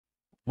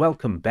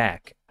Welcome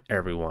back,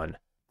 everyone.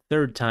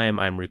 Third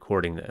time I'm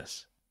recording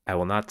this. I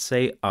will not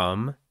say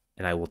and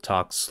I will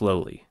talk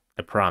slowly.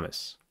 I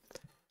promise.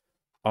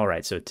 All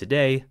right, so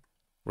today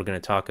we're going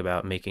to talk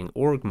about making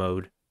org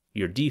mode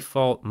your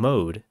default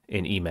mode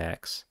in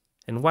Emacs.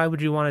 And why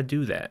would you want to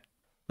do that?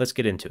 Let's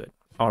get into it.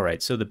 All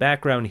right, so the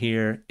background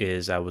here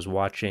is I was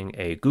watching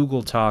a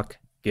Google talk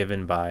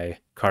given by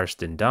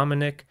Karsten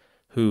Dominic,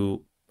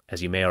 who,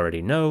 as you may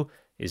already know,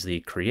 is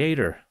the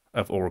creator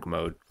of org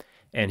mode.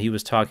 And he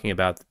was talking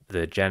about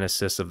the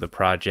genesis of the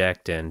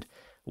project and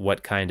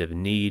what kind of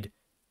need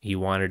he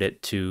wanted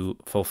it to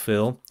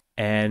fulfill.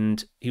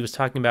 And he was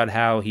talking about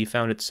how he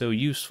found it so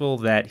useful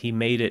that he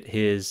made it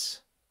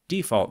his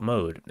default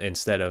mode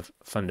instead of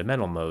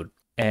fundamental mode.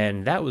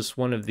 And that was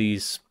one of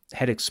these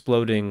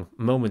head-exploding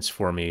moments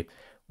for me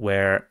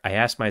where I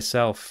asked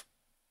myself,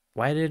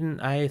 why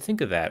didn't I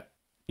think of that?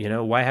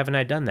 Why haven't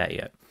I done that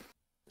yet?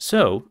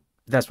 So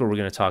that's what we're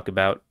going to talk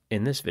about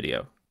in this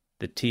video.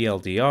 The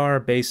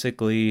TLDR,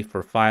 basically,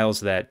 for files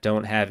that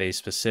don't have a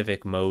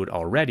specific mode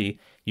already,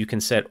 you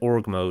can set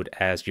org mode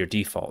as your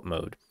default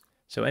mode.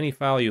 So any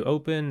file you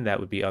open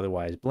that would be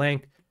otherwise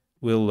blank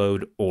will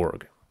load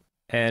org.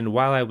 And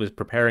while I was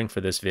preparing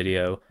for this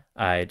video,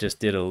 I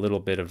just did a little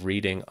bit of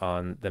reading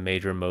on the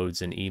major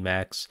modes in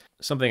Emacs,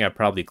 something I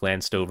probably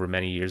glanced over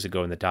many years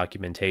ago in the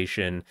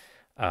documentation,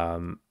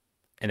 and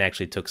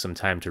actually took some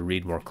time to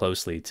read more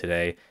closely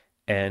today.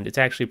 And it's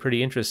actually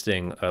pretty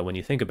interesting when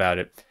you think about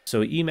it.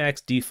 So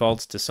Emacs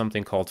defaults to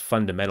something called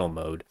fundamental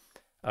mode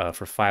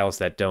for files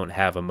that don't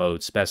have a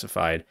mode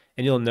specified.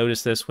 And you'll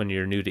notice this when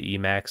you're new to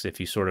Emacs. If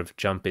you sort of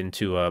jump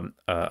into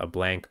a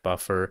blank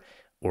buffer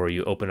or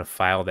you open a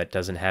file that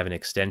doesn't have an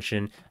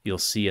extension, you'll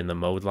see in the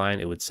mode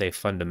line it would say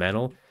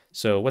fundamental.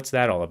 So what's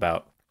that all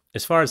about?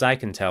 As far as I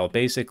can tell,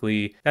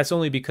 basically, that's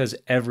only because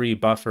every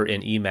buffer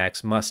in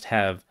Emacs must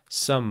have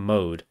some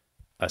mode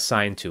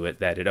assigned to it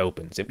that it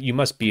opens. You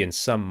must be in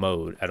some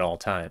mode at all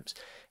times.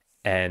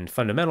 And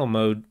fundamental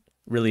mode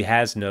really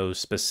has no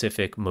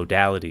specific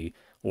modality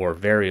or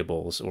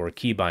variables or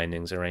key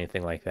bindings or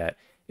anything like that.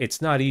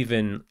 It's not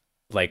even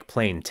like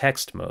plain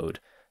text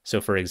mode.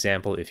 So for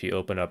example, if you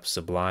open up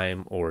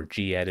Sublime or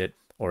gedit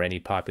or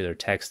any popular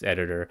text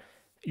editor,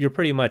 you're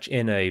pretty much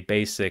in a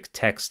basic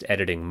text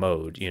editing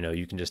mode.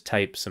 You can just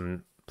type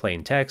some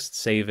plain text,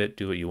 save it,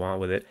 do what you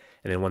want with it.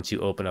 And then once you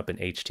open up an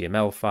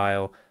HTML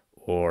file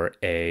or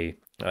a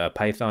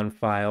Python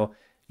file,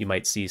 you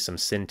might see some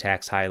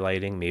syntax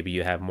highlighting. Maybe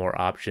you have more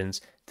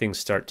options. Things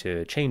start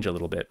to change a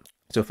little bit.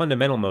 So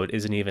fundamental mode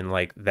isn't even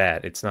like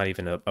that. It's not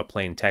even a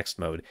plain text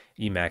mode.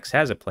 Emacs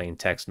has a plain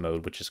text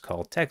mode, which is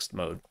called text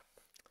mode.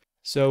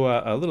 So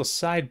a little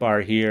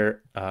sidebar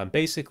here.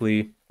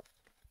 Basically,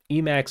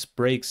 Emacs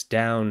breaks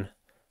down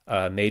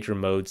major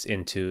modes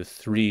into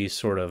three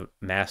sort of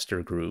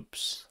master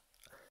groups.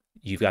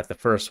 You've got the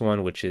first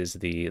one, which is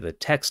the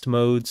text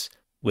modes,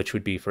 which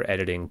would be for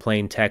editing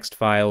plain text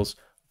files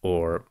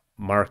or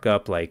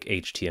markup like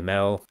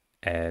HTML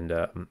and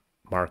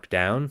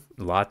Markdown,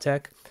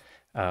 LaTeX.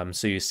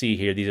 So you see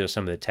here, these are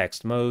some of the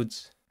text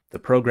modes. The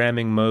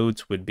programming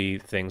modes would be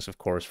things, of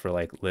course, for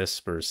like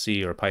Lisp or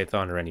C or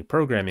Python or any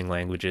programming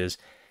languages.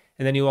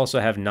 And then you also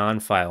have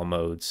non-file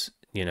modes,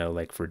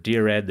 like for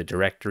DIRED, the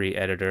directory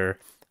editor,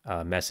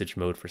 message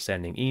mode for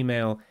sending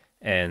email,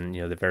 and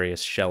the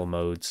various shell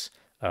modes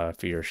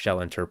for your shell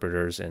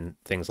interpreters and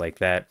things like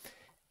that.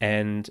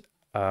 And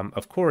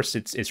of course,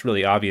 it's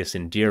really obvious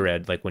in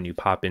DIRED, like when you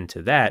pop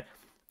into that,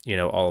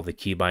 all the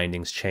key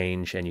bindings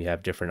change and you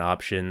have different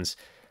options,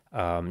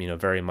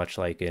 very much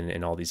like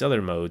in all these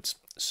other modes.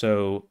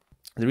 So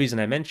the reason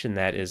I mention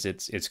that is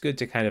it's good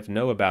to kind of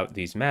know about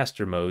these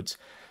master modes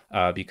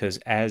because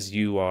as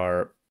you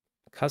are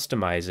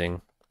customizing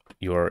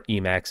your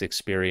Emacs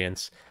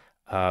experience,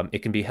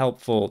 it can be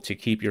helpful to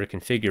keep your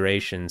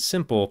configuration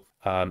simple.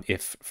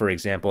 If, for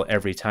example,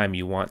 every time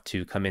you want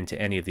to come into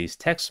any of these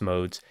text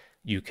modes,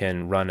 you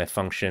can run a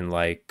function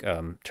like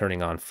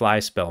turning on fly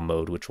spell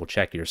mode, which will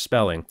check your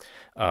spelling,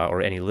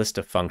 or any list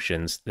of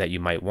functions that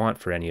you might want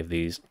for any of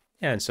these.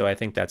 And so I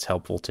think that's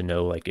helpful to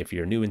know, like if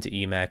you're new into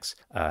Emacs,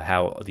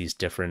 how these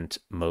different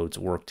modes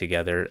work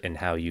together and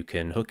how you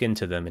can hook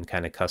into them and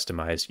kind of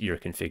customize your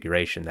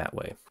configuration that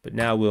way. But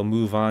now we'll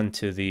move on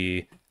to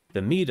the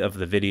meat of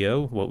the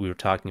video, what we were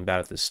talking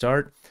about at the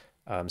start,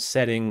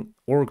 setting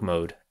org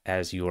mode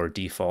as your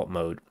default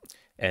mode.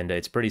 And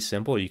it's pretty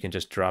simple. You can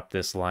just drop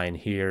this line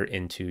here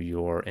into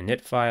your init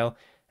file.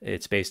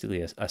 It's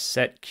basically a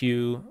set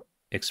queue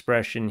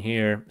expression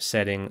here,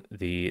 setting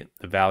the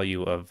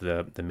value of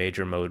the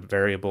major mode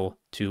variable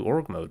to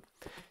org mode.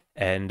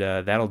 And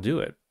that'll do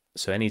it.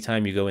 So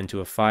anytime you go into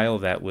a file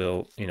that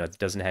will, it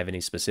doesn't have any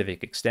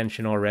specific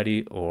extension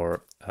already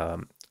or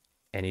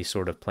any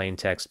sort of plain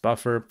text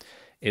buffer,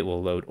 it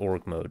will load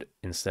org mode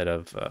instead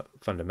of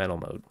fundamental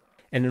mode.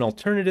 And an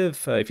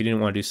alternative, if you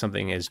didn't want to do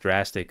something as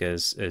drastic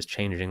as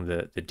changing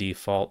the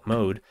default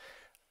mode,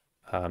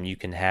 you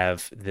can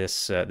have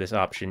this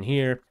option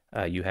here.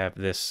 You have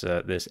this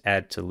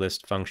add to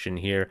list function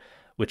here,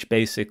 which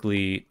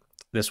basically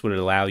this would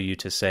allow you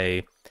to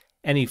say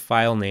any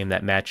file name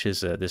that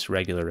matches this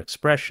regular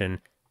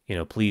expression,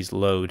 please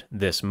load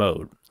this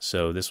mode.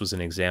 So this was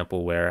an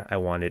example where I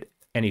wanted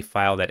any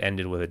file that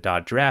ended with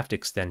a .draft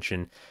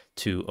extension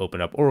to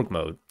open up org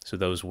mode. So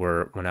those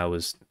were when I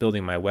was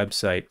building my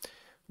website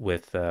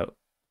with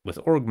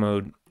org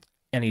mode,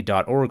 any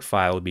 .org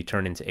file would be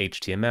turned into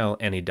HTML,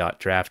 any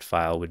 .draft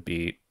file would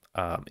be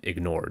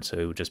ignored. So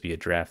it would just be a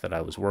draft that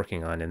I was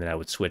working on, and then I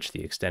would switch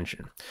the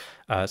extension.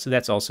 So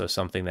that's also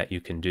something that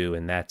you can do,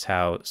 and that's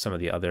how some of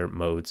the other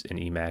modes in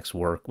Emacs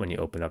work when you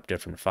open up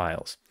different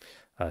files.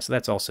 So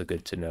that's also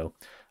good to know.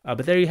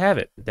 But there you have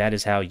it. That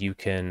is how you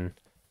can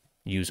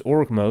use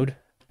org mode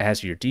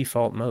as your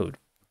default mode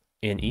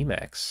in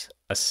Emacs.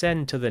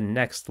 Ascend to the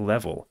next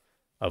level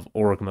of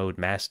org mode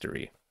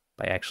mastery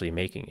by actually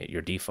making it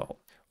your default.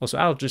 Well, so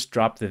I'll just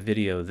drop the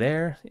video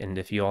there, and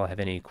if you all have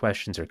any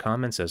questions or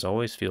comments, as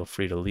always, feel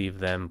free to leave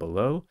them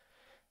below,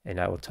 and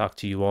I will talk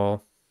to you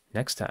all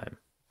next time.